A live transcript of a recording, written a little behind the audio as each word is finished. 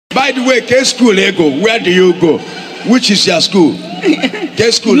By the way, K school go. Where do you go? Which is your school?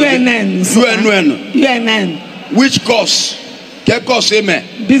 K school. UNN. UNN. Which course? K course,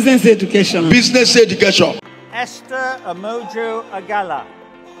 amen. Business education. Business education. Esther Ogala.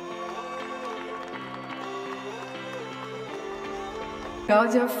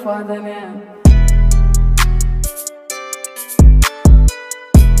 God your father now.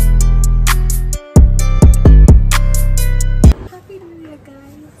 Happy New Year,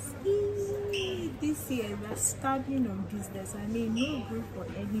 guys. This year we're starting on business. I mean, no group for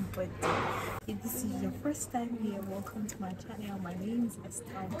anybody. If this is your first time here, welcome to my channel. My name is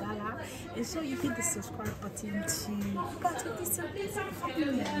Esther Ogala, and so you hit the subscribe button to part of this amazing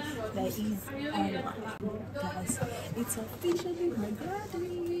family that is Ogala. Guys, it's officially my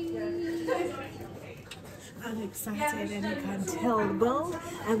birthday. I'm excited, and you can tell. Well,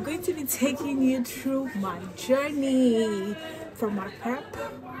 I'm going to be taking you through my journey from my prep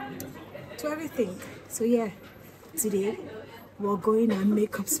to everything. So yeah, today we're going on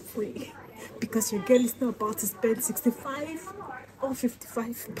makeup spree because your girl is not about to spend 65 or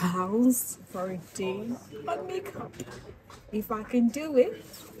 55 pounds for a day on makeup. If I can do it,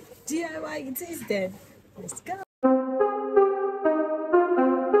 DIY it is then. Let's go.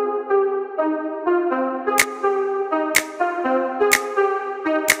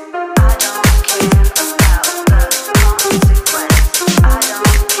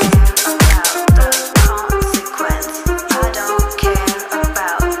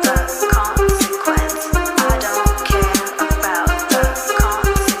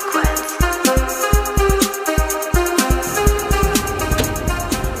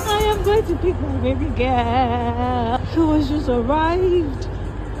 Baby girl who was just arrived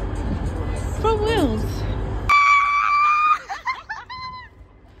from Wales.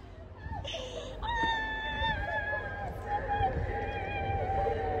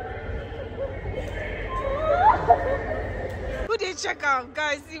 Who did check out?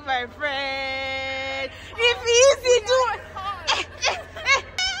 Guys, see my friend. If easy do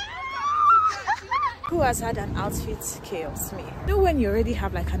Who has had an outfit chaos? Me. You know when you already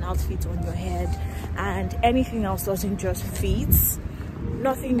have like an outfit on your head and anything else doesn't just fit,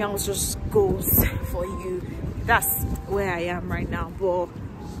 nothing else just goes for you. That's where I am right now. But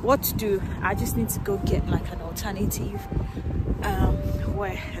what to do? I just need to go get like an alternative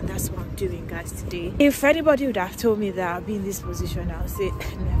wear, and that's what I'm doing, guys, today. If anybody would have told me that I'll be in this position, I would say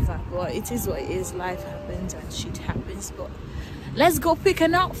never. But it is what it is. Life happens and shit happens. But let's go pick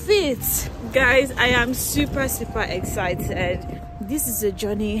an outfit. Guys, I am super excited. This is a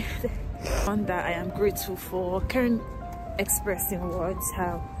journey, one that I am grateful for. Can't express in words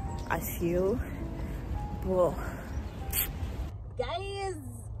how I feel. But guys,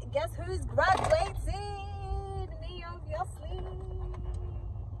 guess who's graduating? Me, obviously.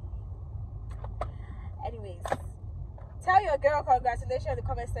 Anyways, tell your girl congratulations in the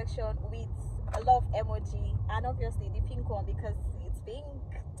comment section with a love emoji, and obviously the pink one because it's pink.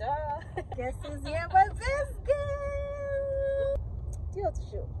 Duh. Guess who's here but this girl? Do you want to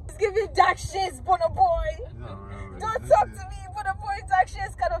show? It's giving dark shades, Bono boy. No, don't talk to me, Bono boy, dark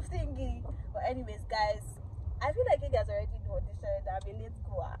shades kind of thingy. But anyways, guys, I feel like you guys already know this. I'm a late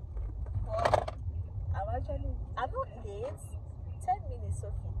goer, but I'm not late. 10 minutes,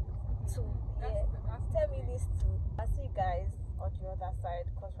 Sophie. 2, yeah. 10 minutes to. I'll see you guys on the other side,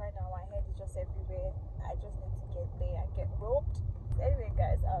 because right now my head is just everywhere. I just need to get there and get roped. Anyway,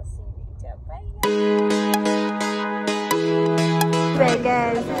 guys, I'll see you later. Bye.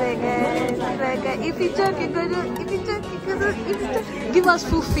 If you joke, you're gonna. Give us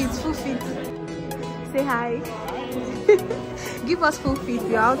full feet. Say hi. Give us full feet,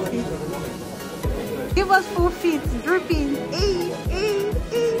 your outfit. Give us full feet, dripping.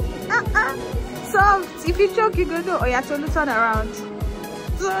 Soft. If you choke, you go do. Oh, yeah, turn around.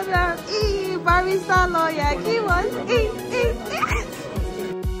 Turn around. Barista lawyer. Give us.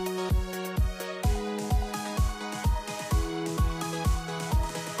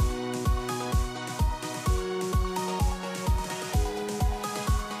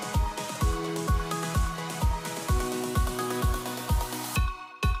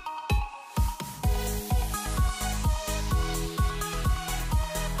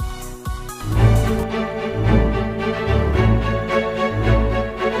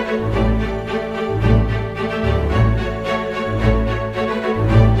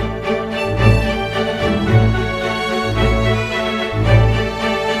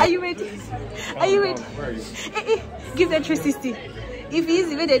 Give them 360. If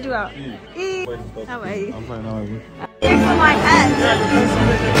easy, where they do out. How are you? I'm fine, how are you? Thanks for my hat.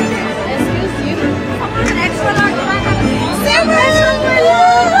 Excuse you. Someone extra large.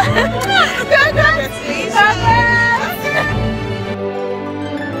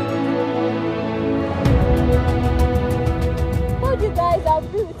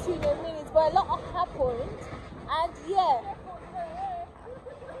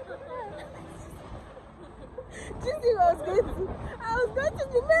 Tuesday I was going to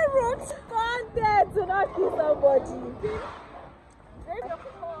the main road. Gone there to not kill somebody. Drive your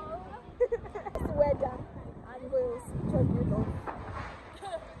car. It's weather and Wales.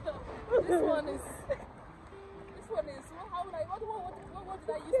 This one is. How would I? What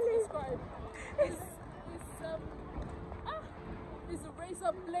did I use to describe? It's a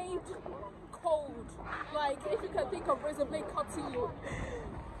razor blade cold. Like if you can think of razor blade cutting you.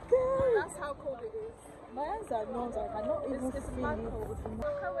 That's how cold it is. My hands are numb. I cannot even feel it. Cold. I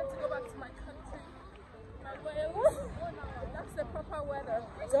can't wait to go back to my country. My Wales. That's the proper weather.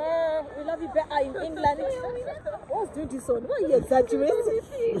 We love you better in England. What's doing this one? Why are you exaggerating?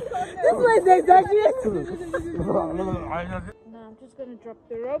 This one is exaggerating. Now I'm just gonna drop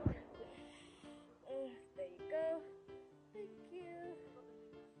the rope. There you go. Thank you.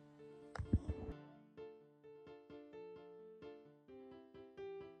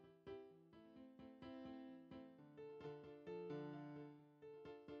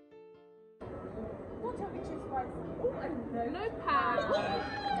 Don't tell me cheese fries. Oh, no pad.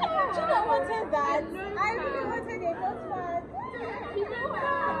 You don't wanted that. I really wanted a hot pad.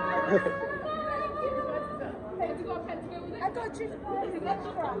 I got cheese fries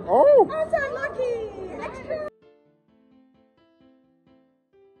extra. Oh! I'm so lucky. Extra.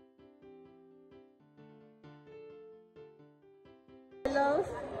 Hello.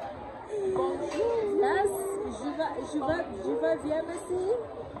 Yes, je vais bien, merci.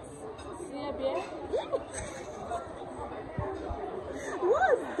 C'est bien.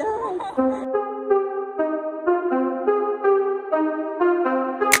 What's that?